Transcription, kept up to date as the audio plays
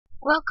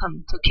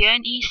Welcome to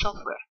QNE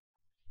Software,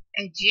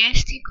 a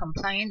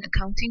GST-compliant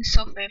accounting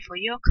software for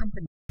your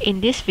company.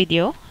 In this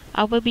video,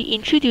 I will be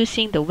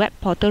introducing the web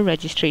portal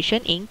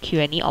registration in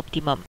QNE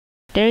Optimum.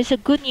 There is a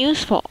good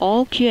news for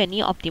all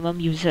QNE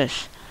Optimum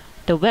users.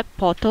 The web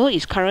portal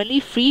is currently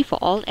free for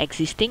all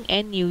existing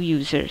and new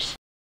users.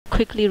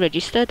 Quickly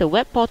register the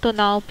web portal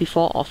now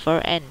before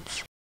offer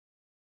ends.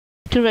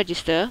 To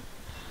register,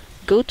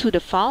 go to the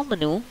File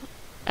menu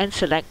and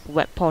select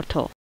Web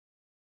Portal.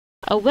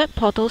 A web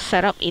portal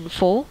setup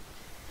info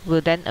will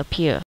then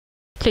appear.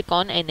 Click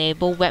on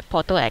Enable Web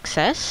Portal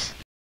Access.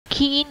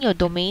 Key in your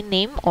domain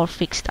name or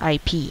fixed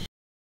IP.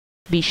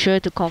 Be sure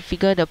to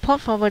configure the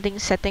port forwarding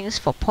settings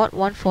for port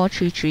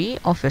 1433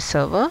 of your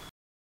server.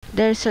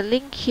 There is a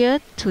link here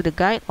to the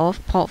guide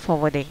of port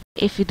forwarding.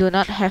 If you do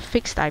not have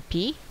fixed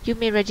IP, you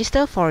may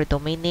register for a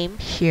domain name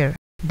here.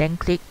 Then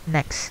click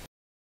Next.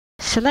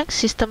 Select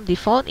System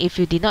Default if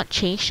you did not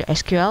change the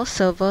SQL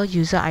Server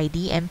user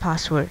ID and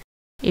password.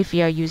 If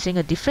you are using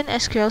a different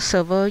SQL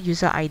Server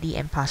user ID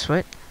and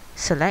password,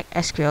 select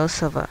SQL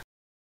Server.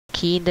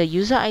 Key in the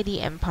user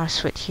ID and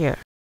password here.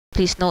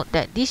 Please note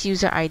that this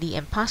user ID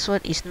and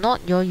password is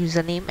not your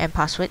username and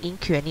password in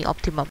QNE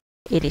Optimum.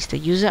 It is the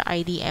user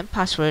ID and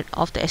password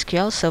of the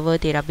SQL Server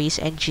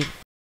database engine.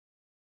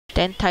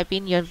 Then type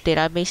in your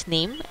database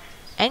name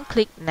and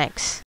click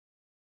Next.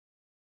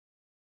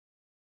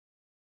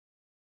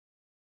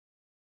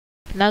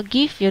 Now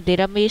give your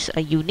database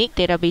a unique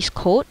database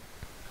code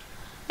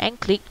and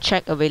click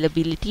Check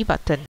Availability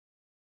button.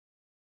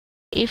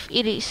 If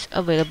it is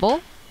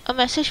available, a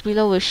message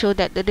below will show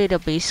that the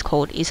database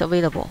code is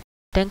available.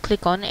 Then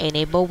click on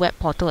Enable Web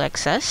Portal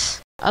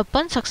Access.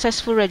 Upon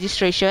successful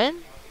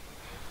registration,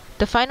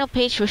 the final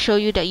page will show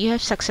you that you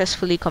have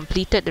successfully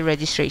completed the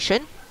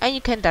registration and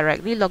you can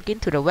directly log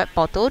into the web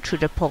portal through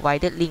the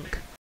provided link.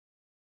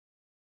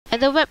 At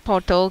the web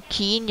portal,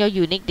 key in your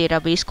unique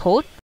database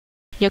code,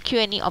 your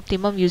QNE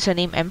Optimum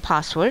username and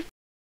password,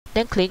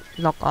 then click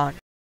Log On.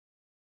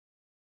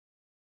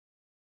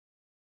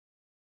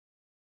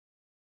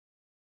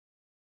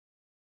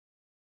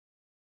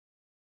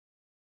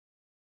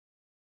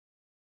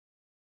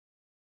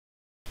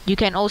 You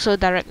can also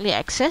directly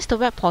access the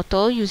web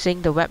portal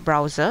using the web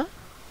browser.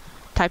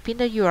 Type in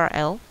the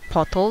URL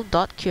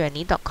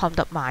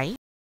portal.qne.com.my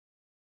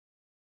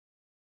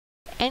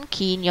and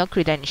key in your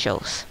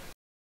credentials.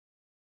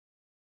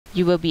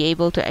 You will be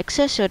able to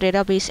access your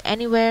database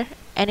anywhere,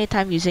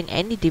 anytime using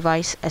any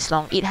device as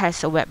long as it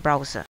has a web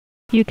browser.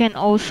 You can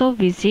also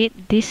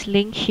visit this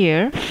link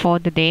here for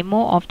the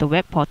demo of the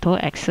web portal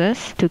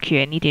access to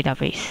QNE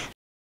database.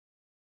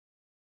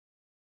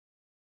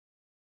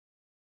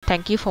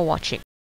 Thank you for watching.